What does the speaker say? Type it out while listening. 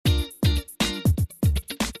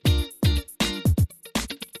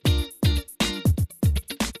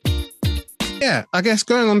Yeah, I guess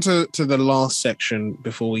going on to the last section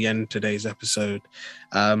before we end today's episode,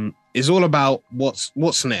 is all about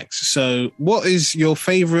what's next. So, what is your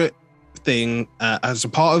favorite thing as a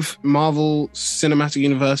part of Marvel Cinematic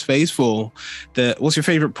Universe Phase 4? What's your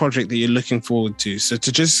favorite project that you're looking forward to? So,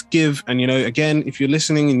 to just give, and again, if you're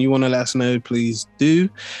listening and you want to let us know, please do.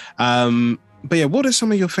 But yeah, what are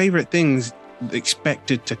some of your favorite things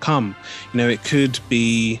expected to come? It could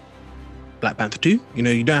be Black Panther 2.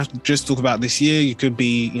 You don't have to just talk about this year. You could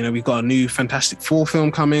be, we've got a new Fantastic Four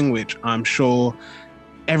film coming, which I'm sure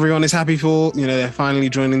everyone is happy for. They're finally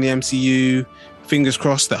joining the MCU. Fingers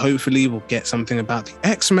crossed that hopefully we'll get something about the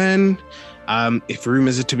X-Men. If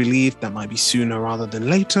rumors are to be believed, that might be sooner rather than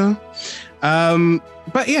later.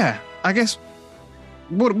 But yeah, I guess,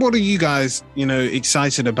 what are you guys,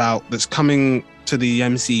 excited about that's coming to the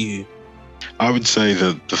MCU? I would say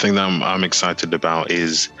that the thing that I'm excited about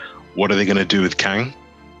is, what are they going to do with Kang?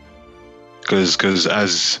 Because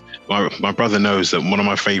as my brother knows, that one of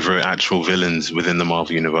my favorite actual villains within the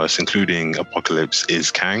Marvel Universe, including Apocalypse,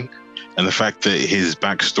 is Kang. And the fact that his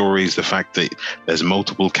backstories, the fact that there's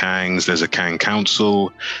multiple Kangs, there's a Kang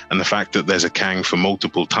Council, and the fact that there's a Kang for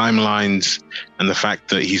multiple timelines, and the fact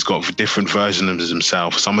that he's got different versions of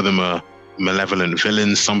himself. Some of them are malevolent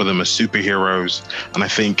villains, some of them are superheroes. And I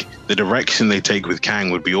think the direction they take with Kang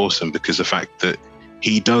would be awesome, because the fact that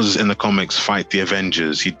he does in the comics fight the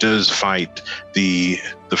Avengers. He does fight the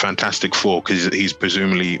Fantastic Four, because he's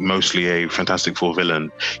presumably mostly a Fantastic Four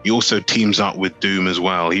villain. He also teams up with Doom as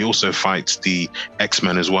well. He also fights the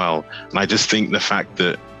X-Men as well. And I just think the fact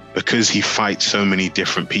that because he fights so many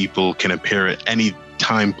different people, can appear at any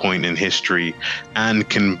time point in history and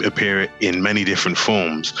can appear in many different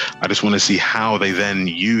forms, I just want to see how they then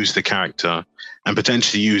use the character and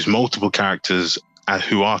potentially use multiple characters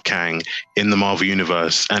who are Kang in the Marvel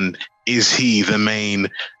Universe. And is he the main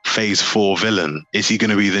Phase 4 villain? Is he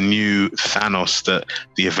going to be the new Thanos that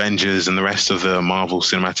the Avengers and the rest of the Marvel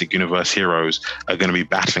Cinematic Universe heroes are going to be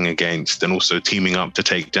battling against and also teaming up to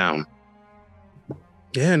take down?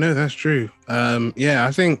 Yeah, no, that's true.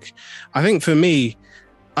 I think for me,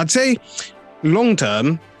 I'd say long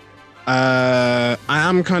term, I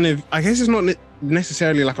am kind of, I guess it's not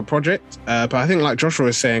necessarily like a project, but I think like Joshua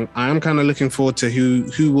was saying, I am kind of looking forward to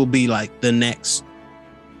who will be like the next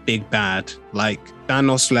big bad, like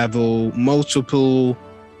Thanos level, multiple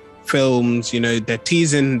films. They're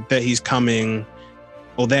teasing that he's coming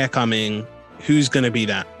or they're coming. Who's going to be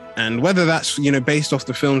that? And whether that's based off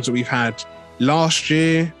the films that we've had last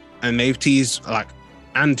year, and they've teased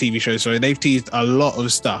and TV shows, sorry, they've teased a lot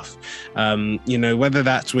of stuff. Whether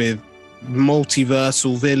that's with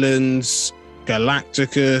multiversal villains,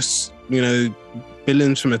 Galacticus,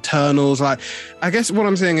 villains from Eternals. I guess what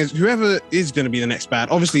I'm saying is, whoever is going to be the next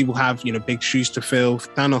bad, obviously will have, big shoes to fill.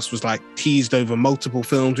 Thanos was teased over multiple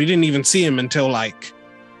films. We didn't even see him until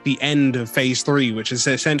the end of Phase 3, which is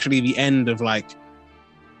essentially the end of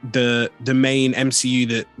the main MCU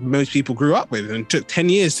that most people grew up with, and it took 10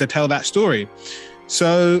 years to tell that story.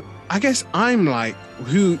 So I guess I'm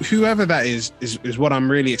whoever that is what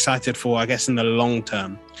I'm really excited for, I guess, in the long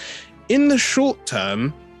term. In the short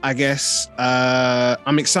term, I guess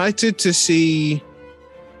I'm excited to see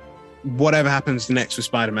whatever happens next with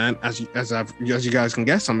Spider-Man. As you guys can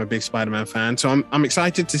guess, I'm a big Spider-Man fan, so I'm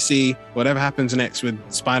excited to see whatever happens next with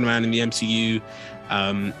Spider-Man in the MCU.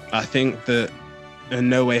 I think that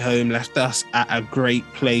No Way Home left us at a great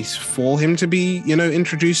place for him to be,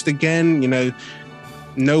 introduced again.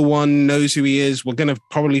 No one knows who he is. We're gonna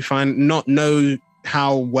probably not know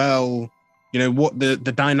how well, what the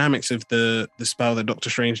dynamics of the spell that Doctor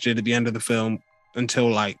Strange did at the end of the film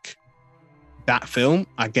until that film,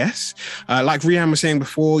 I guess. Like Rian was saying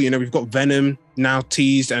before, we've got Venom now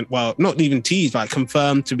teased, and well, not even teased,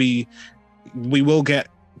 confirmed to be. We will get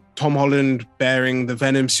Tom Holland bearing the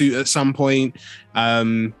Venom suit at some point.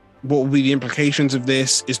 What will be the implications of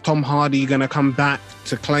this? Is Tom Hardy going to come back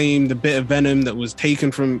to claim the bit of Venom that was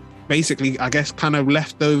taken from, basically, I guess, kind of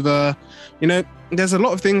left over? There's a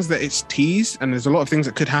lot of things that it's teased, and there's a lot of things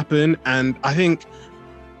that could happen. And I think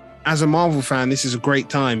as a Marvel fan, this is a great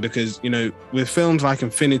time because, with films like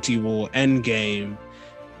Infinity War, Endgame,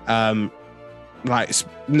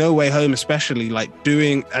 No Way Home especially,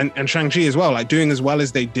 doing, and Shang-Chi as well, doing as well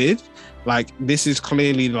as they did, this is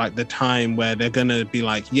clearly the time where they're gonna be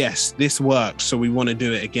yes, this works, so we want to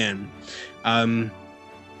do it again. But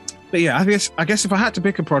yeah, I guess if I had to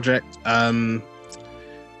pick a project, I'm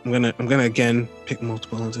gonna again pick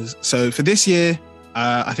multiple answers. So for this year,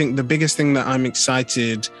 I think the biggest thing that I'm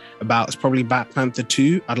excited about is probably Black Panther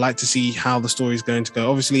 2. I'd like to see how the story is going to go.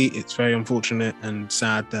 Obviously, it's very unfortunate and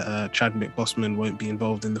sad that Chadwick Boseman won't be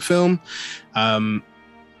involved in the film.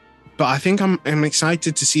 But I think I'm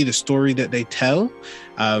excited to see the story that they tell,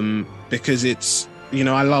 because it's, you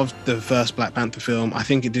know, I loved the first Black Panther film. I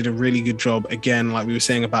think it did a really good job. Again, like we were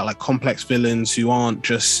saying about like complex villains who aren't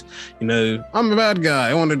just, you know, I'm a bad guy,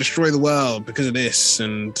 I want to destroy the world because of this,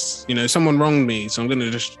 and, you know, someone wronged me, so I'm going to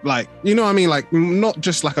just, like, you know what I mean? Like, not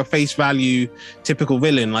just like a face value typical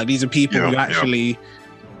villain. Like, these are people who actually,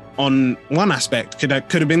 on one aspect, could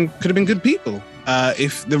have been good people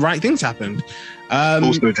if the right things happened.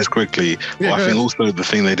 Also, just quickly, I think also the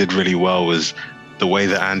thing they did really well was the way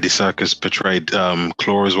that Andy Serkis portrayed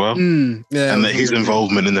Claw as well. And that his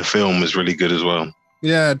involvement in the film was really good as well.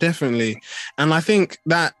 Yeah, definitely. And I think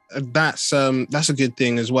that's a good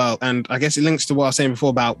thing as well. And I guess it links to what I was saying before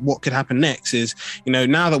about what could happen next is, you know,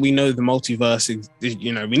 now that we know the multiverse,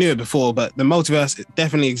 you know, we knew it before, but the multiverse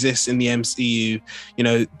definitely exists in the MCU. You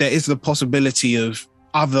know, there is the possibility of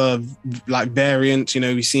other like variants, you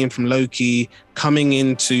know, we see him from Loki coming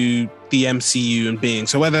into the MCU and being.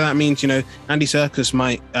 So whether that means, you know, Andy Serkis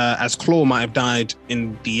might, as Claw, might have died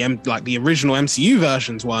in the original MCU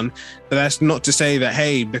versions one, but that's not to say that,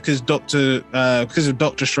 hey, because of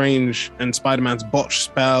Doctor Strange and Spider-Man's botched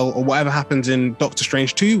spell or whatever happens in Doctor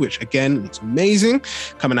Strange 2, which again looks amazing,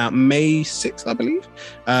 coming out May 6th, I believe,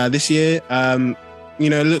 this year. You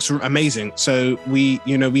know, it looks amazing. So we've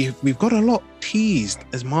got a lot teased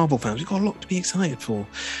as Marvel fans. We've got a lot to be excited for.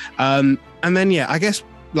 And then, yeah, I guess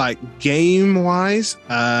like game wise,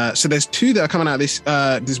 so there's two that are coming out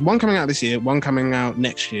there's one coming out this year, one coming out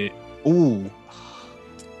next year. Ooh.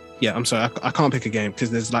 Yeah, I'm sorry, I can't pick a game because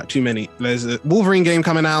there's like too many. There's a Wolverine game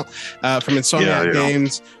coming out from Insomniac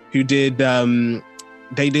Games, who did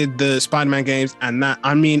they did the Spider-Man games, and that,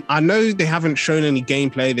 I mean, I know they haven't shown any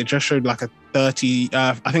gameplay. They just showed like a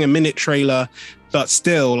 30-minute trailer, but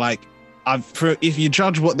still, like, if you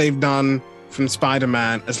judge what they've done from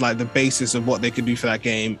Spider-Man as like the basis of what they could do for that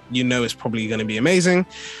game, you know it's probably going to be amazing.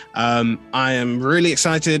 I am really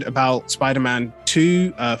excited about Spider-Man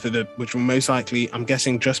 2 which will most likely, I'm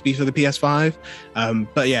guessing, just be for the PS5.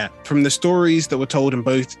 But yeah, from the stories that were told in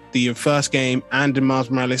both the first game and in Miles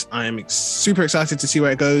Morales, I am super excited to see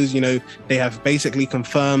where it goes. You know, they have basically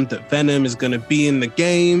confirmed that Venom is going to be in the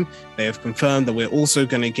game. They have confirmed that we're also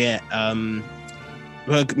going to get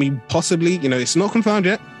possibly, you know, it's not confirmed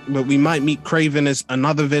yet, but we might meet Kraven as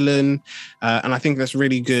another villain, and I think that's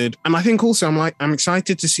really good. And I think also I'm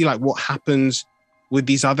excited to see like what happens with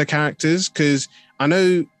these other characters, because I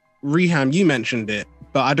know, Reham, you mentioned it,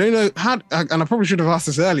 but I don't know how, and I probably should have asked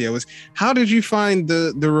this earlier, was how did you find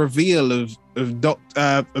the reveal of Doc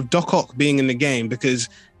Ock being in the game? Because,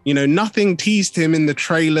 you know, nothing teased him in the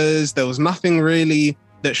trailers. There was nothing really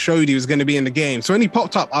that showed he was going to be in the game. So when he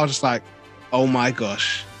popped up, I was just like, oh my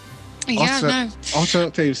gosh. Yeah, Otto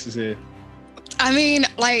Octavius is here. I mean,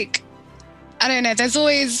 like, I don't know. There's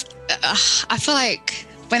always, I feel like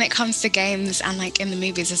when it comes to games and like in the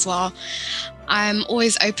movies as well, I'm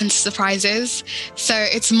always open to surprises. So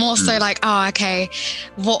it's more so like, oh, okay,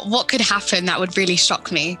 what could happen that would really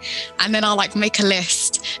shock me? And then I'll like make a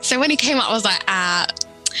list. So when he came out, I was like,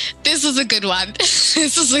 this was a good one.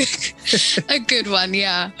 This was a good one,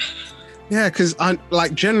 yeah. Yeah, because I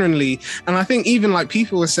like generally, and I think even like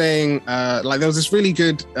people were saying, like there was this really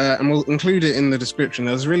good, and we'll include it in the description.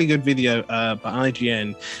 There was a really good video by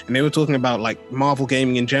IGN, and they were talking about like Marvel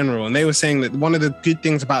gaming in general, and they were saying that one of the good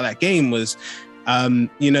things about that game was,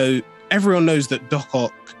 you know, everyone knows that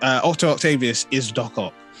Otto Octavius is Doc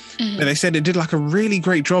Ock. Mm-hmm. But they said it did like a really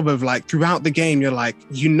great job of like throughout the game, you're like,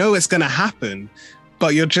 you know, it's gonna happen,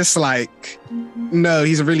 but you're just like, no,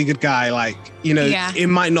 he's a really good guy. Like, you know, It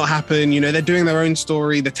might not happen. You know, they're doing their own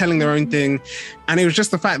story. They're telling their own thing. And it was just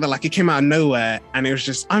the fact that like it came out of nowhere. And it was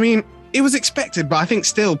just, I mean, it was expected, but I think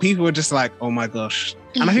still people were just like, oh my gosh.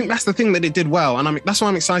 And I think that's the thing that it did well. And that's why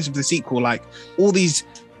I'm excited for the sequel. Like all these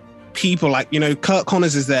people, like, you know, Kurt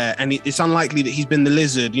Connors is there, and it's unlikely that he's been the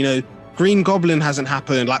Lizard. You know, Green Goblin hasn't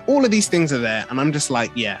happened. Like all of these things are there. And I'm just like,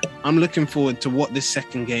 yeah, I'm looking forward to what this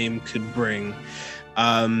second game could bring.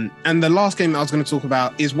 And the last game that I was going to talk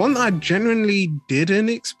about is one that I genuinely didn't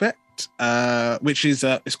expect, which is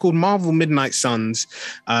it's called Marvel Midnight Suns,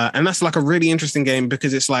 and that's like a really interesting game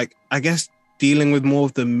because it's like, I guess, dealing with more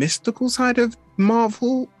of the mystical side of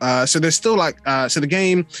Marvel. So there's still like so the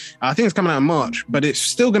game, I think it's coming out in March, but it's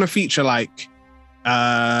still going to feature like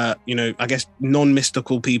you know, I guess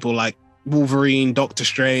non-mystical people like Wolverine,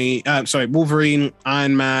 Wolverine,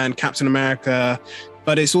 Iron Man, Captain America.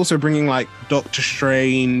 But it's also bringing like Doctor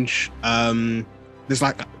Strange. There's there's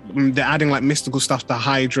like they're adding like mystical stuff to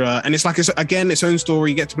Hydra, and it's like it's its own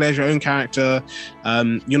story. You get to play as your own character.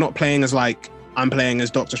 You're not playing as like I'm playing as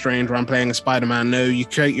Doctor Strange or I'm playing as Spider-Man. No, you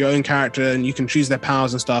create your own character and you can choose their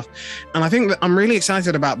powers and stuff. And I think that I'm really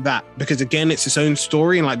excited about that because again, it's its own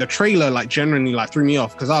story, and like the trailer like genuinely like threw me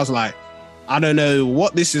off because I was like, I don't know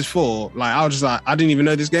what this is for. Like I was just like, I didn't even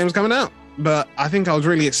know this game was coming out. But I think I was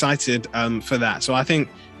really excited for that. So I think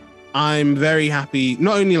I'm very happy,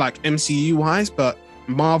 not only like MCU wise, but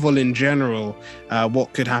Marvel in general,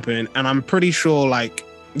 what could happen. And I'm pretty sure like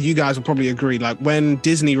you guys will probably agree, like when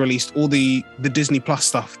Disney released all the Disney Plus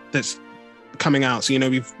stuff that's coming out. So, you know,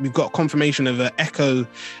 we've got confirmation of an Echo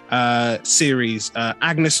series,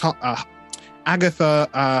 Agatha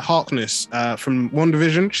Harkness from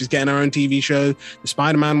WandaVision. She's getting her own TV show. The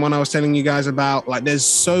Spider-Man one I was telling you guys about. Like, there's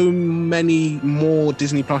so many more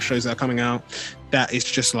Disney Plus shows that are coming out that it's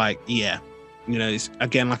just like, yeah, you know, it's,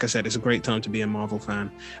 again, like I said, it's a great time to be a Marvel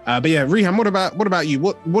fan. But yeah, Rehan, what about you?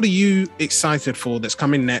 What are you excited for that's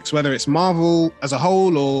coming next, whether it's Marvel as a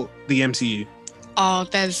whole or the MCU? Oh,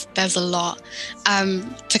 there's a lot.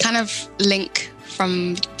 To kind of link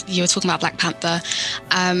from you were talking about Black Panther.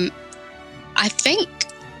 I think,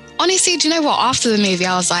 honestly, do you know what? After the movie,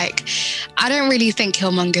 I was like, I don't really think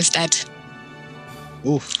Killmonger's dead.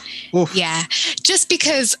 Oof. Yeah, just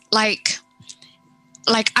because, like,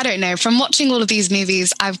 I don't know, from watching all of these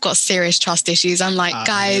movies, I've got serious trust issues. I'm like,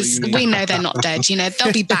 guys, we know they're not dead. You know,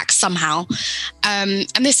 they'll be back somehow. And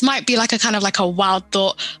this might be like a kind of like a wild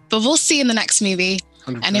thought, but we'll see in the next movie.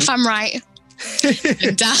 100%. And if I'm right,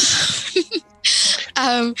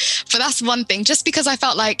 but that's one thing, just because I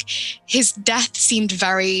felt like his death seemed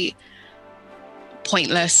very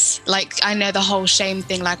pointless. Like, I know the whole shame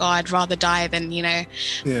thing, like, oh, I'd rather die than, you know,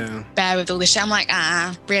 bear with all this shit. I'm like,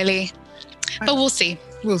 really? But we'll see.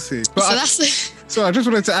 We'll see. But so I just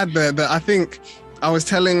wanted to add there that I think I was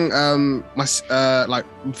telling my like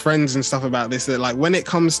friends and stuff about this, that like when it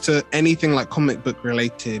comes to anything like comic book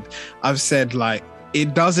related, I've said like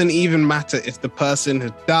it doesn't even matter if the person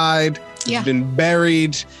has died, has been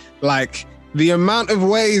buried, like the amount of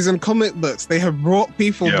ways in comic books they have brought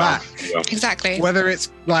people back. Yeah. Exactly. Whether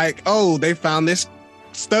it's like, oh, they found this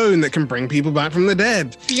stone that can bring people back from the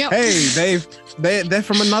dead. Yep. Hey, they're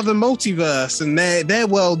from another multiverse and their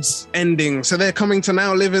world's ending, so they're coming to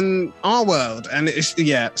now live in our world. And it's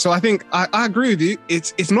so I think I agree with you.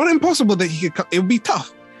 It's not impossible that he could. It would be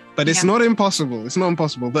tough, but it's not impossible. It's not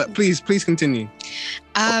impossible. But please continue.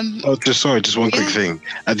 Just one quick thing.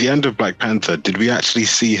 At the end of Black Panther, did we actually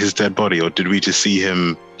see his dead body, or did we just see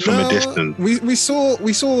him from a distance? We saw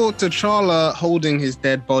T'Challa holding his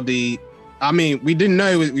dead body. I mean, we didn't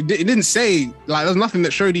know. It didn't say, like, there's nothing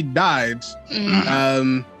that showed he died.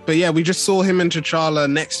 But yeah, we just saw him and T'Challa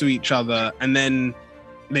next to each other, and then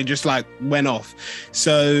they just like went off.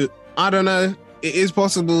 So I don't know. It is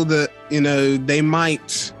possible that, you know, they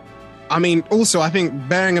might. I mean, also, I think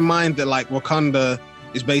bearing in mind that like Wakanda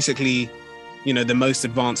is basically, you know, the most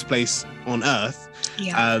advanced place on Earth.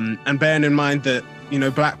 Yeah. And bearing in mind that, you know,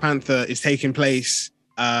 Black Panther is taking place,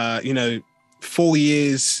 4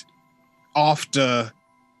 years after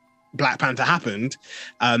Black Panther happened,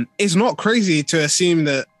 it's not crazy to assume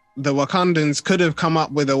that the Wakandans could have come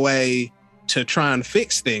up with a way to try and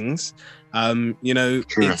fix things.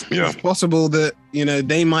 It's possible that, you know,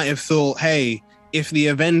 they might have thought, hey, if the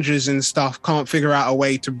Avengers and stuff can't figure out a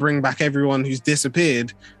way to bring back everyone who's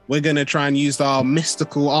disappeared, we're going to try and use our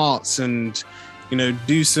mystical arts and, you know,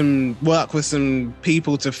 do some work with some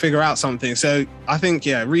people to figure out something. So I think,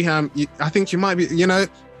 Rehan, I think you might be, you know,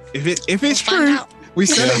 if it's true, we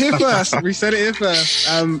said it here first.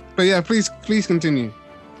 But yeah, please continue.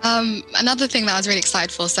 Another thing that I was really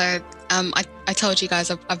excited for. So I told you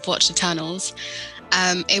guys I've watched Eternals.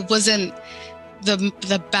 It wasn't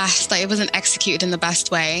the best, like it wasn't executed in the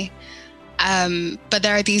best way. But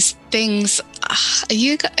there are these things. Are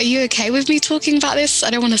you okay with me talking about this? I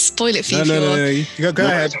don't want to spoil it for you. No. You go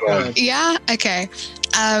ahead. Yeah. Okay.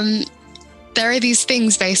 There are these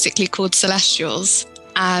things basically called Celestials,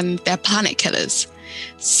 and they're planet killers.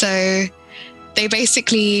 So they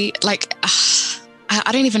basically like.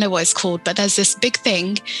 I don't even know what it's called, but there's this big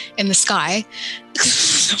thing in the sky.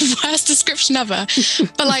 The worst description ever.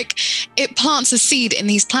 But like, it plants a seed in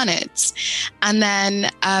these planets. And then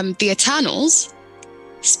the Eternals,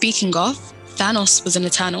 speaking of, Thanos was an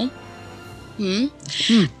Eternal. So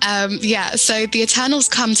the Eternals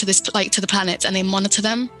come to this, like, to the planets, and they monitor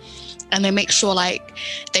them. And they make sure, like,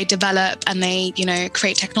 they develop and they, you know,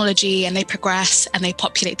 create technology and they progress and they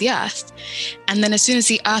populate the Earth. And then as soon as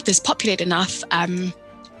the Earth is populated enough,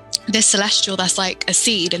 this celestial that's like a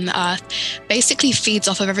seed in the earth basically feeds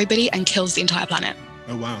off of everybody and kills the entire planet.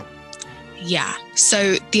 Oh wow. Yeah.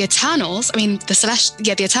 So the Eternals,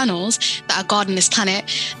 the Eternals that are guarding this planet,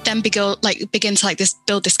 then begin to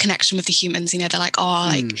build this connection with the humans. You know, they're like,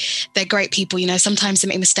 they're great people. You know, sometimes they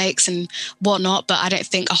make mistakes and whatnot, but I don't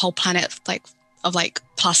think a whole planet of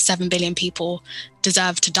plus 7 billion people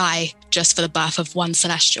deserve to die just for the birth of one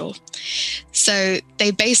celestial. So they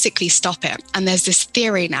basically stop it. And there's this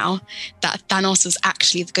theory now that Thanos was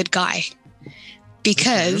actually the good guy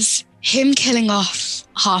because him killing off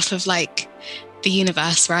half of the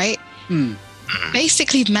universe, right?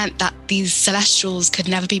 Basically meant that these celestials could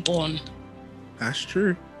never be born. That's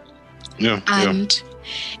true. Yeah. And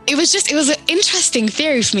it was an interesting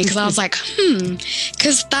theory for me because I was like,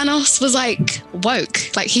 because Thanos was woke,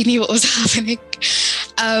 he knew what was happening.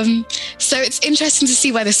 So it's interesting to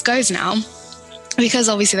see where this goes now, because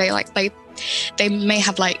obviously they may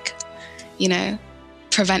have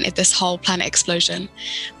prevented this whole planet explosion,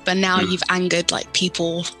 but now you've angered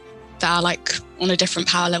people that are on a different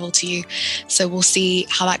power level to you. So we'll see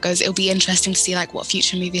how that goes. It'll be interesting to see what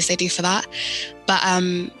future movies they do for that. But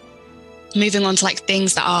moving on to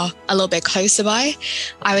things that are a little bit closer by,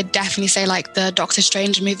 I would definitely say the Doctor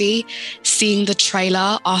Strange movie, seeing the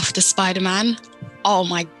trailer after Spider-Man. Oh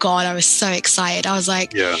my God, I was so excited. I was a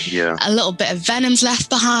little bit of Venom's left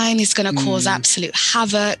behind. He's going to cause absolute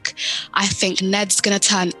havoc. I think Ned's going to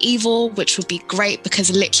turn evil, which would be great because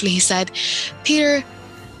literally he said, Peter,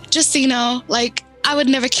 just so you know, I would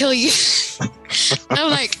never kill you.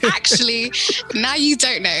 I'm actually, now you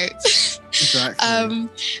don't know. Exactly.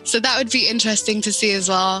 So that would be interesting to see as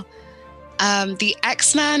well. The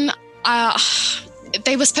X-Men,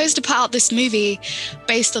 they were supposed to put out this movie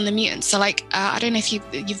based on the mutants. So I don't know if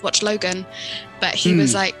you've watched Logan, but he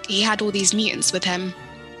was he had all these mutants with him.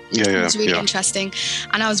 Yeah. It was really interesting.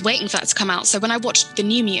 And I was waiting for that to come out. So when I watched The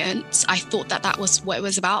New Mutants, I thought that was what it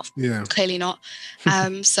was about. Yeah. Clearly not.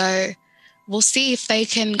 So we'll see if they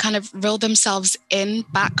can kind of reel themselves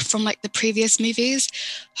back from the previous movies.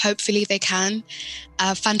 Hopefully they can.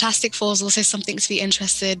 Fantastic Four is also something to be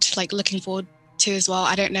interested, looking forward to as well.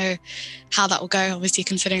 I don't know how that will go, obviously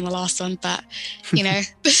considering the last one, but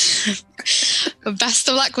best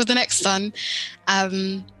of luck with the next one.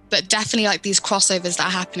 But definitely these crossovers that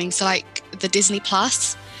are happening. So the Disney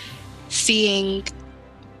Plus, seeing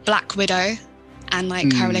Black Widow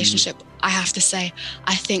and her relationship, I have to say,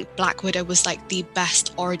 I think Black Widow was the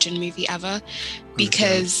best origin movie ever,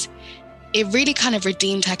 because it really kind of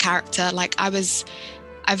redeemed her character.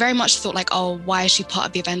 I very much thought oh, why is she part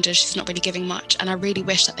of the Avengers? She's not really giving much. And I really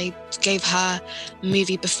wish that they gave her a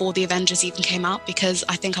movie before the Avengers even came out, because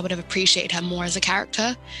I think I would have appreciated her more as a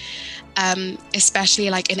character. Especially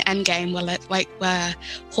in Endgame, where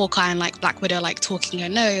Hawkeye and Black Widow talking, you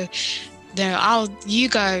go. No, you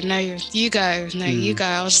go. No, you go.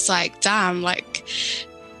 I was just damn,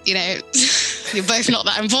 you're both not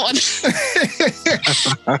that important.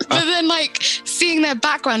 But then seeing their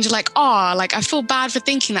background, you're I feel bad for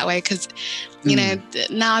thinking that way, because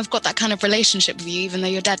now I've got that kind of relationship with you, even though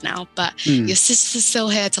you're dead now, but your sister's still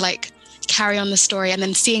here to carry on the story. And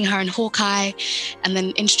then seeing her in Hawkeye, and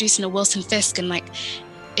then introducing a Wilson Fisk, and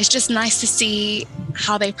it's just nice to see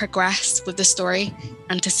how they progress with the story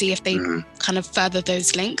and to see if they kind of further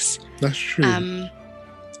those links. That's true.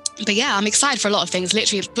 But yeah, I'm excited for a lot of things,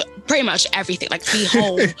 literally pretty much everything, the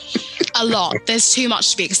whole, a lot. There's too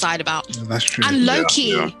much to be excited about. That's true. And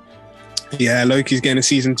Loki. Yeah, Loki's getting a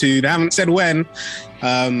season 2. They haven't said when.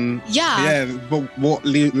 But what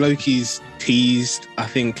Loki's teased, I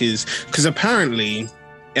think, is because apparently,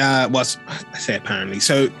 I say apparently.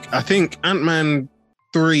 So I think Ant-Man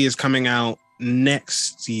 3 is coming out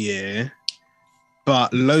next year,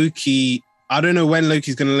 but Loki, I don't know when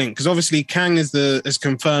Loki's going to link, because obviously Kang is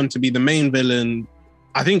confirmed to be the main villain.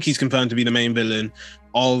 I think he's confirmed to be the main villain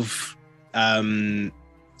of Ant-Man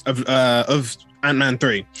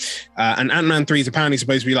 3, and Ant-Man 3 is apparently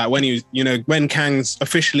supposed to be when Kang's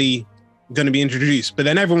officially going to be introduced. But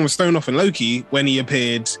then everyone was thrown off in Loki when he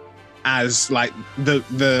appeared as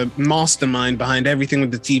the mastermind behind everything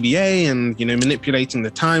with the TVA and manipulating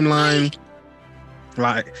the timeline.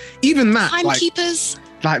 Even that timekeepers.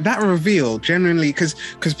 That reveal genuinely, because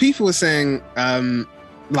people were saying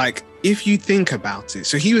if you think about it,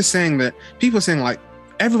 so he was saying that people were saying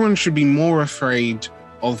everyone should be more afraid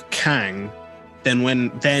of Kang than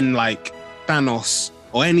Thanos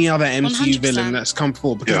or any other MCU 100%. Villain that's come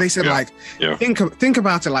forward, because they said think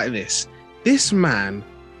about it like this man,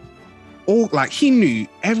 he knew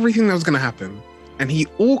everything that was going to happen, and he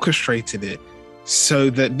orchestrated it so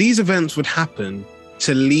that these events would happen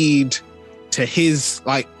to lead to his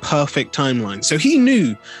like perfect timeline. So he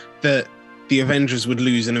knew that the Avengers would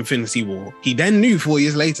lose in Infinity War. He then knew 4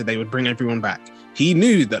 years later they would bring everyone back. He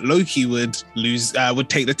knew that Loki would lose, would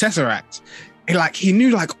take the Tesseract. And, like, he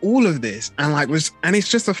knew like all of this, and like and it's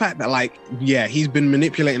just the fact that like, yeah, he's been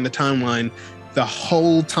manipulating the timeline the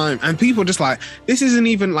whole time, and people just like, this isn't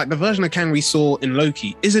even like the version of Kang we saw in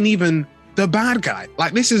Loki isn't even the bad guy.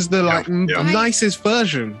 Like, this is the nicest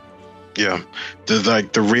version. Yeah,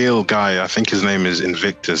 the real guy, I think his name is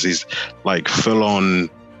Invictus. He's like full on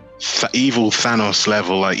evil Thanos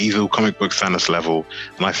level, like evil comic book Thanos level.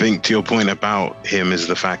 And I think to your point about him is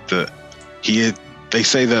the fact that they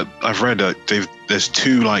say that I've read that there's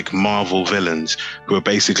two like Marvel villains who are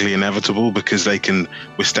basically inevitable because they can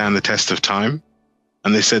withstand the test of time.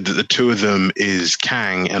 And they said that the two of them is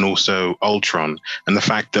Kang and also Ultron. And the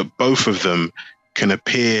fact that both of them can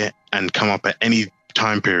appear and come up at any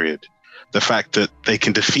time period. The fact that they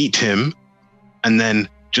can defeat him, and then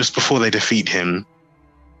just before they defeat him,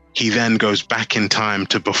 he then goes back in time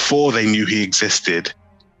to before they knew he existed,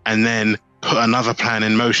 and then put another plan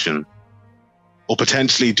in motion. Or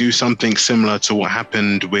potentially do something similar to what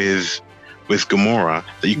happened with Gamora,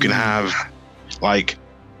 that you can have like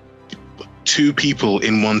two people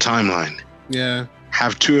in one timeline. Yeah.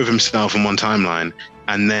 Have two of himself in one timeline,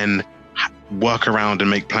 and then work around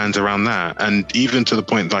and make plans around that. And even to the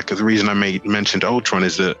point, like the reason I mentioned Ultron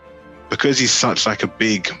is that because he's such like a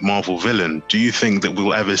big Marvel villain, do you think that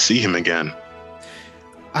we'll ever see him again?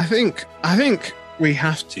 I think we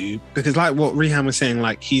have to, because like what Rehan was saying,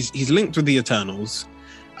 like he's linked with the Eternals.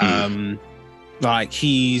 Like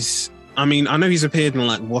I mean, I know he's appeared in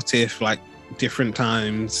like What If, like different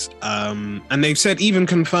times. And they've said, even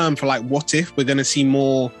confirmed for like What If, we're going to see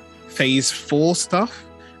more Phase 4 stuff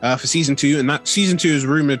for season 2. And that season 2 is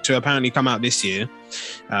rumored to apparently come out this year.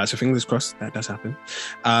 So fingers crossed that does happen.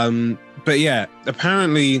 But yeah,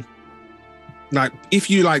 apparently, like if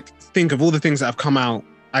you like think of all the things that have come out,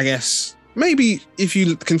 I guess maybe if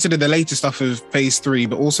you consider the later stuff of Phase 3,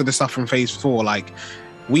 but also the stuff from Phase 4, like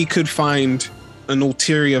we could find an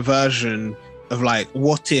ulterior version of like,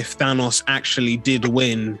 what if Thanos actually did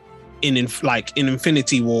win in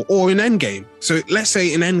Infinity War or in Endgame? So let's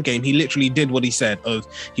say in Endgame, he literally did what he said of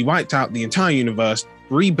he wiped out the entire universe,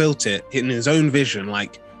 rebuilt it in his own vision.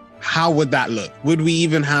 Like, how would that look? Would we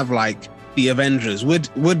even have like the Avengers? Would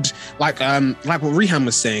like what Rehan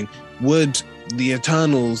was saying, would the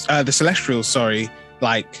Eternals, the Celestials, sorry,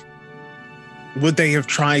 like, would they have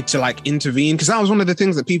tried to like intervene? Because that was one of the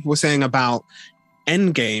things that people were saying about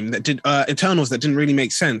Endgame that did Eternals that didn't really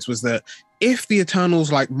make sense, was that if the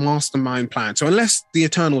Eternals like mastermind plan, so unless the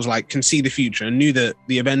Eternals like can see the future and knew that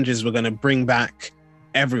the Avengers were going to bring back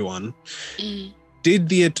everyone,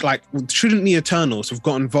 shouldn't the Eternals have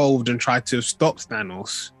got involved and tried to stop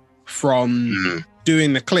Thanos from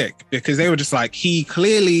doing the click? Because they were just like, he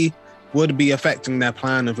clearly would be affecting their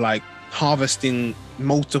plan of like harvesting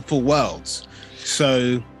multiple worlds.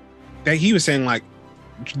 So he was saying like,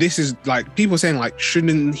 this is like, people saying like,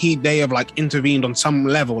 shouldn't they have like intervened on some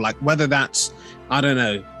level, like whether that's, I don't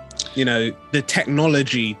know, you know, the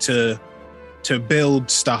technology to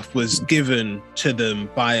build stuff was given to them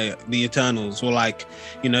by the Eternals, or like,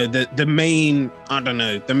 you know, the main, I don't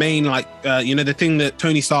know, the main like you know, the thing that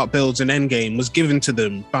Tony Stark builds in Endgame was given to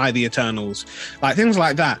them by the Eternals, like things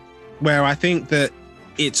like that, where I think that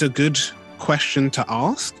it's a good question to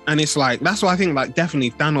ask. And it's like, that's why I think like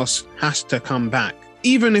definitely Thanos has to come back,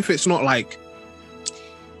 even if it's not like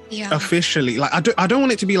officially, like I don't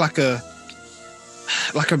want it to be like a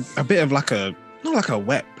bit of like a, not like a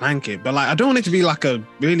wet blanket, but like I don't want it to be like a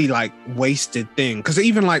really like wasted thing. Because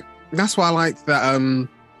even like, that's why I like that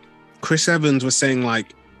Chris Evans was saying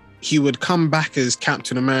like he would come back as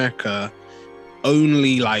Captain America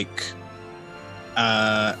only like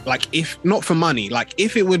if not for money, like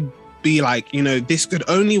if it would be like, you know, this could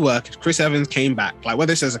only work if Chris Evans came back, like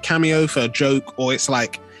whether it's as a cameo for a joke or it's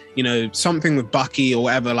like, you know, something with Bucky or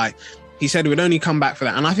whatever, like he said it would only come back for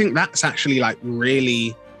that. And I think that's actually like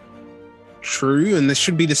really true, and this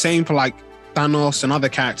should be the same for like Thanos and other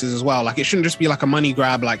characters as well. Like it shouldn't just be like a money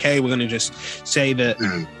grab, like, hey, we're going to just say that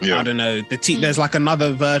I don't know, there's like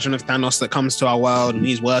another version of Thanos that comes to our world and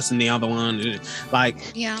he's worse than the other one. Like,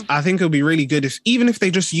 I think it would be really good if, even if they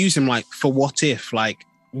just use him like for What If, like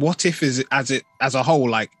What If is as a whole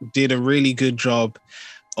like did a really good job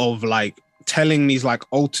of like telling these like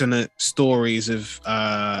alternate stories of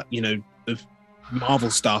you know, of Marvel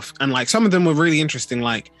stuff, and like some of them were really interesting,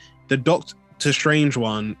 like the Doctor Strange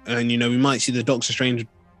one, and you know, we might see the Doctor Strange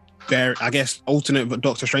there, I guess, alternate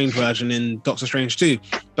Doctor Strange version in Doctor Strange 2.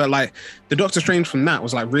 But like the Doctor Strange from that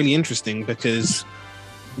was like really interesting because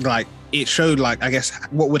like it showed like, I guess,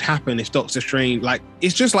 what would happen if Doctor Strange, like,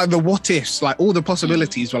 it's just like the what ifs, like all the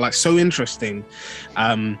possibilities were like so interesting,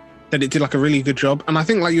 that it did like a really good job. And I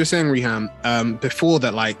think, like you were saying, Reham, before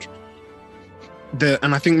that, like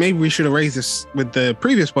and I think maybe we should have raised this with the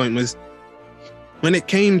previous point, was when it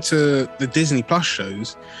came to the Disney Plus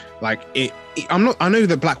shows, like I know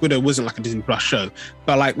that Black Widow wasn't like a Disney Plus show,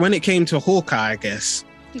 but like when it came to Hawkeye, I guess,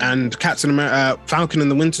 and Captain America, Falcon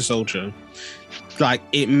and the Winter Soldier, like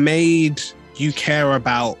it made you care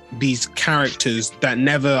about these characters that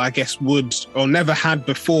never, I guess, would or never had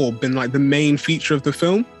before been like the main feature of the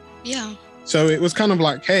film. Yeah. So it was kind of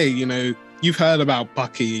like, hey, you know, you've heard about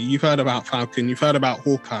Bucky, you've heard about Falcon, you've heard about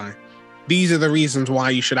Hawkeye. These are the reasons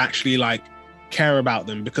why you should actually like care about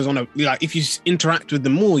them, because if you interact with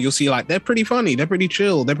them more, you'll see like they're pretty funny, they're pretty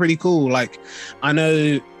chill, they're pretty cool. Like I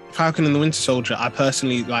know Falcon and the Winter Soldier, I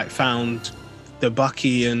personally like found the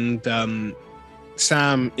Bucky and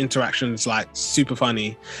Sam interactions like super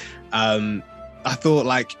funny. I thought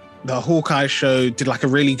like the Hawkeye show did like a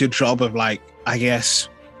really good job of like, I guess,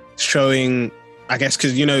 showing, I guess,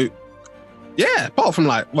 because, you know, yeah, apart from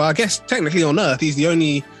like, well, I guess technically on Earth, he's the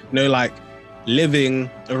only, you know, like living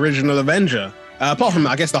original Avenger. Apart from,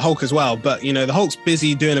 I guess, the Hulk as well. But, you know, the Hulk's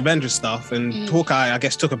busy doing Avenger stuff, and Hawkeye, I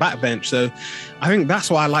guess, took a backbench. So I think that's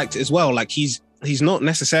why I liked it as well. Like he's not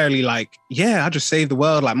necessarily like, yeah, I just saved the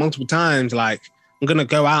world like multiple times. Like I'm going to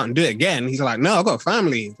go out and do it again. He's like, no, I've got a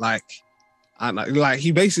family. Like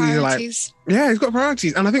he basically priorities. Like, yeah, he's got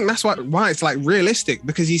priorities. And I think that's why it's like realistic,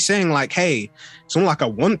 because he's saying like, hey, it's not like I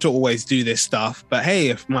want to always do this stuff, but hey,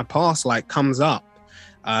 if my past like comes up,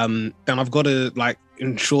 then I've got to like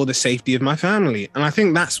ensure the safety of my family. And I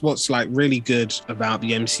think that's what's like really good about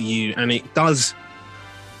the MCU. And it does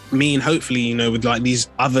mean, hopefully, you know, with like these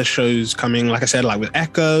other shows coming, like I said, like with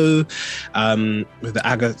Echo, with the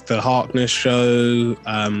Agatha Harkness show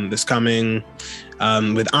that's coming,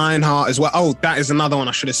 with Ironheart as well. Oh, that is another one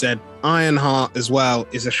I should have said. Ironheart as well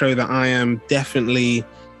is a show that I am definitely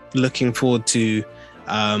looking forward to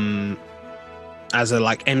as a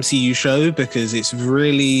like MCU show, because it's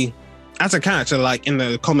really, as a character, like in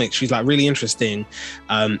the comics, she's like really interesting,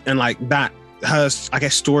 and like that, her, I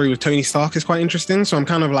guess, story with Tony Stark is quite interesting. So I'm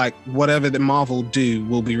kind of like, whatever that Marvel do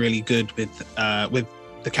will be really good with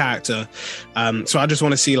the character. So I just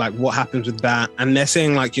want to see like what happens with that. And they're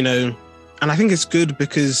saying like, you know, and I think it's good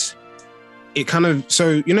because it kind of,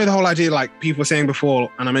 so, you know, the whole idea, like people were saying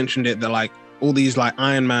before, and I mentioned it, that like all these like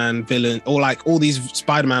Iron Man villain, or like all these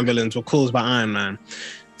Spider-Man villains were caused by Iron Man,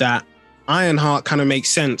 that Ironheart kind of makes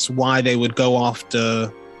sense why they would go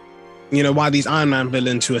after, you know, why these Iron Man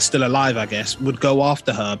villains who are still alive, I guess, would go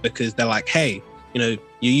after her, because they're like, hey, you know,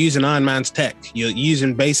 you're using Iron Man's tech. You're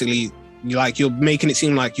using basically, you're making it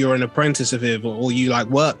seem like you're an apprentice of him, or you like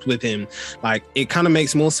worked with him. Like it kind of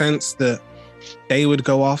makes more sense that they would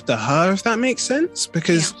go after her, if that makes sense,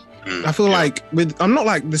 because I feel like I'm not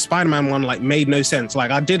like the Spider-Man one like made no sense.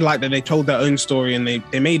 Like I did like that they told their own story and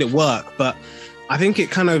they made it work, but I think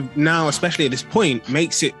it kind of now, especially at this point,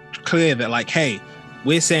 makes it clear that like, hey,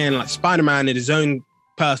 we're saying like Spider-Man is his own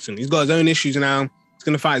person. He's got his own issues now. He's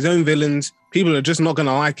going to fight his own villains. People are just not going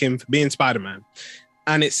to like him for being Spider-Man.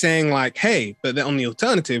 And it's saying like, hey, but then on the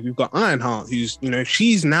alternative, we've got Ironheart, who's, you know,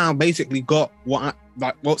 she's now basically got what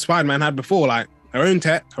Spider-Man had before, like her own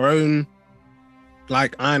tech, her own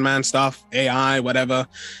like Iron Man stuff, AI, whatever.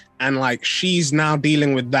 And like, she's now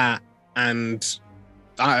dealing with that. And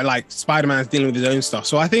like Spider-Man's dealing with his own stuff.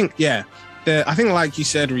 So I think, yeah, I think like you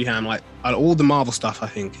said, Reham, like all the Marvel stuff, I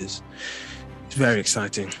think is very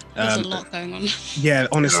exciting. There's a lot going on. Yeah,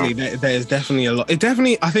 honestly, there's definitely a lot. It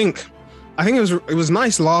definitely, I think it was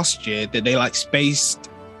nice last year that they like spaced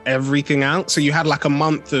everything out. So you had like a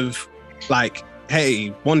month of like,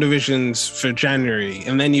 hey, WandaVision's for January,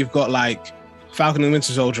 and then you've got like Falcon and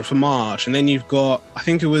Winter Soldier for March, and then you've got, I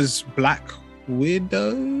think it was Black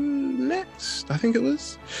Widow next, I think it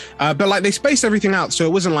was. But like they spaced everything out, so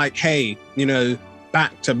it wasn't like, hey, you know,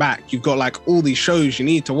 back to back, you've got like all these shows you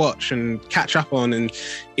need to watch and catch up on, and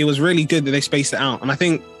it was really good that they spaced it out. And I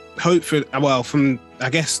think hopefully, well, from I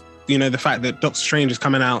guess, you know, the fact that Doctor Strange is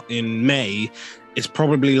coming out in May, it's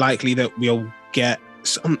probably likely that we'll get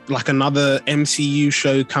some, like another MCU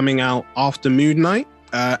show coming out after Moon Knight.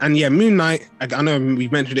 And yeah, Moon Knight, I know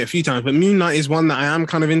we've mentioned it a few times, but Moon Knight is one that I am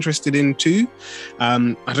kind of interested in too.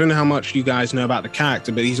 I don't know how much you guys know about the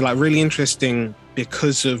character, but he's like really interesting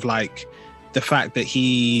because of like the fact that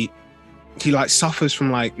he like suffers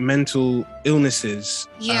from like mental illnesses.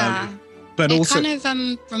 Yeah. But it also kind of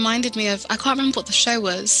reminded me of, I can't remember what the show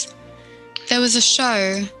was. There was a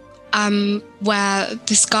show where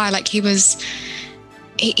this guy, like he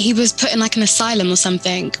he was put in like an asylum or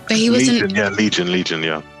something, but he wasn't. Legion,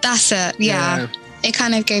 yeah. That's it. Yeah. It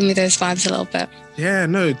kind of gave me those vibes a little bit. Yeah,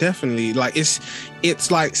 no, definitely. Like it's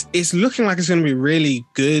looking like it's going to be really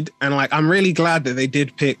good, and like I'm really glad that they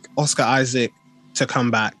did pick Oscar Isaac to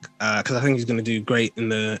come back, because I think he's going to do great in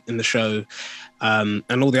the show, and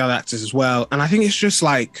all the other actors as well. And I think it's just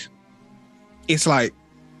like it's I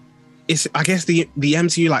guess the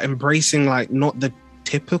MCU like embracing like not the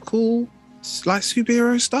typical like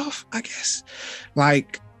superhero stuff. I guess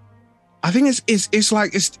like. I think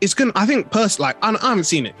it's gonna. I think personally, like I haven't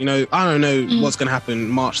seen it. You know, I don't know what's gonna happen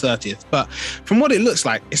March 30th. But from what it looks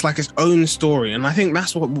like, it's like its own story, and I think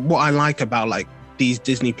that's what I like about like these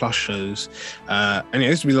Disney Plus shows. And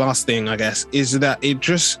this will be the last thing, I guess, is that it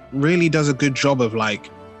just really does a good job of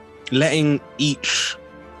like letting each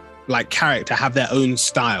like character have their own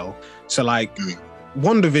style. So like,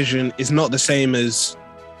 WandaVision is not the same as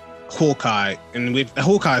Hawkeye, and with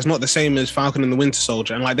Hawkeye is not the same as Falcon and the Winter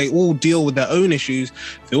Soldier, and like they all deal with their own issues,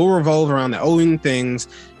 they all revolve around their own things.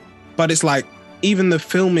 But it's like even the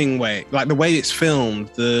filming way, like the way it's filmed,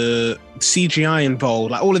 the CGI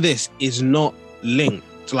involved, like all of this is not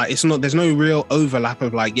linked. Like it's not, there's no real overlap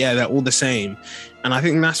of like, yeah, they're all the same. And I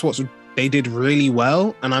think that's what they did really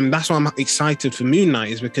well, and that's why I'm excited for Moon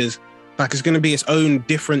Knight, is because like it's going to be its own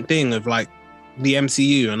different thing of like the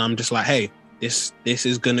MCU, and I'm just like, hey, this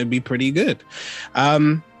is going to be pretty good.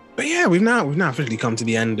 But yeah, we've now officially come to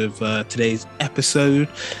the end of today's episode.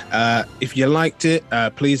 If you liked it,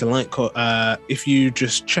 please if you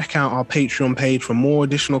just check out our Patreon page for more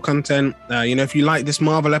additional content. If you like this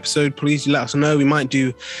Marvel episode, please let us know. We might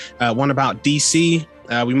do one about DC.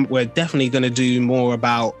 We're definitely going to do more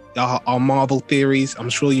about our Marvel theories.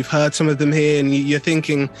 I'm sure you've heard some of them here, and you're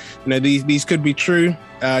thinking, these could be true.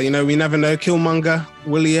 We never know. Killmonger,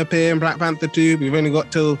 will he appear in Black Panther 2? We've only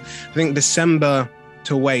got till, I think, December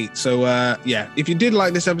to wait. So, if you did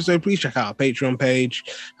like this episode, please check out our Patreon page.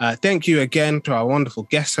 Thank you again to our wonderful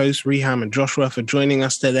guest hosts, Reham and Joshua, for joining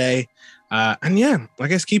us today. I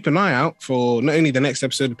guess keep an eye out for not only the next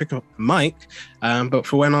episode to pick up the mic, but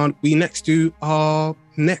for when we next do our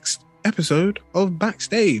next episode of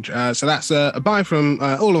Backstage. So that's a bye from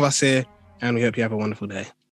all of us here, and we hope you have a wonderful day.